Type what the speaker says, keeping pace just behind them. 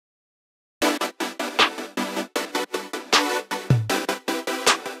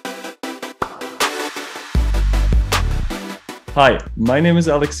Hi, my name is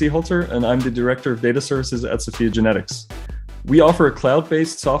Alex Seeholzer, and I'm the Director of Data Services at SOPHiA Genetics. We offer a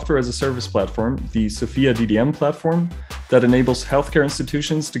cloud-based software as a service platform, the SOPHiA DDM platform, that enables healthcare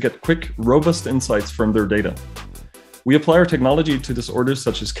institutions to get quick, robust insights from their data. We apply our technology to disorders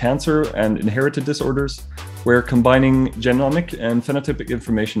such as cancer and inherited disorders, where combining genomic and phenotypic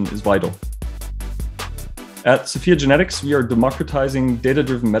information is vital. At SOPHiA Genetics, we are democratizing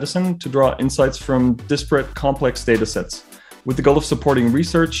data-driven medicine to draw insights from disparate, complex data sets, with the goal of supporting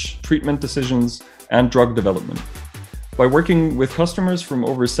research, treatment decisions, and drug development. By working with customers from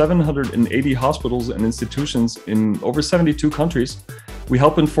over 780 hospitals and institutions in over 72 countries, we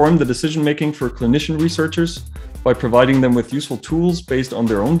help inform the decision-making for clinician researchers by providing them with useful tools based on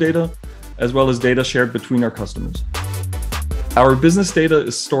their own data, as well as data shared between our customers. Our business data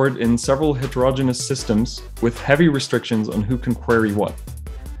is stored in several heterogeneous systems with heavy restrictions on who can query what.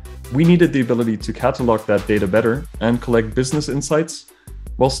 We needed the ability to catalog that data better and collect business insights,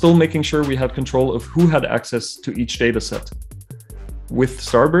 while still making sure we had control of who had access to each data set. With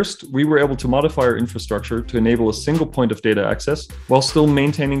Starburst, we were able to modify our infrastructure to enable a single point of data access while still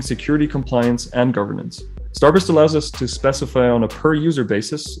maintaining security compliance and governance. Starburst allows us to specify on a per-user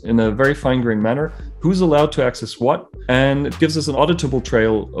basis in a very fine-grained manner who's allowed to access what, and it gives us an auditable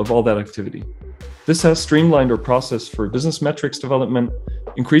trail of all that activity. This has streamlined our process for business metrics development,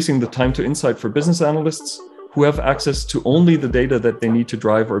 increasing the time to insight for business analysts who have access to only the data that they need to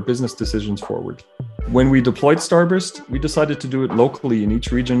drive our business decisions forward. When we deployed Starburst, we decided to do it locally in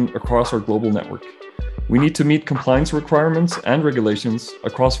each region across our global network. We need to meet compliance requirements and regulations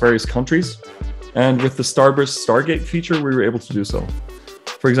across various countries, and with the Starburst Stargate feature, we were able to do so.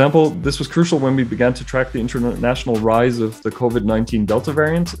 For example, this was crucial when we began to track the international rise of the COVID-19 Delta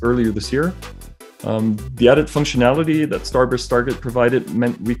variant earlier this year. The added functionality that Starburst Stargate provided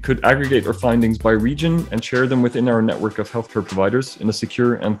meant we could aggregate our findings by region and share them within our network of healthcare providers in a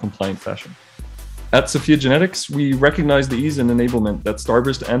secure and compliant fashion. At SOPHiA Genetics, we recognize the ease and enablement that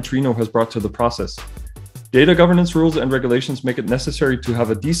Starburst and Trino has brought to the process. Data governance rules and regulations make it necessary to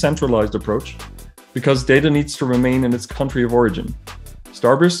have a decentralized approach because data needs to remain in its country of origin.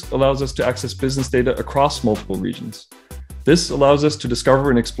 Starburst allows us to access business data across multiple regions. This allows us to discover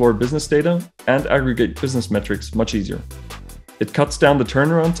and explore business data and aggregate business metrics much easier. It cuts down the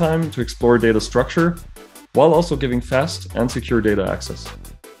turnaround time to explore data structure, while also giving fast and secure data access.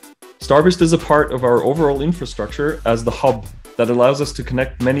 Starburst is a part of our overall infrastructure as the hub that allows us to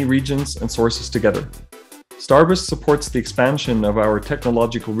connect many regions and sources together. Starburst supports the expansion of our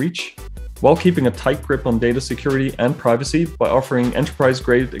technological reach, while keeping a tight grip on data security and privacy by offering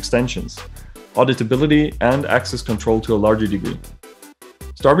enterprise-grade extensions, auditability, and access control to a larger degree.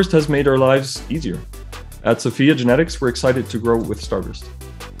 Starburst has made our lives easier. At SOPHiA Genetics, we're excited to grow with Starburst.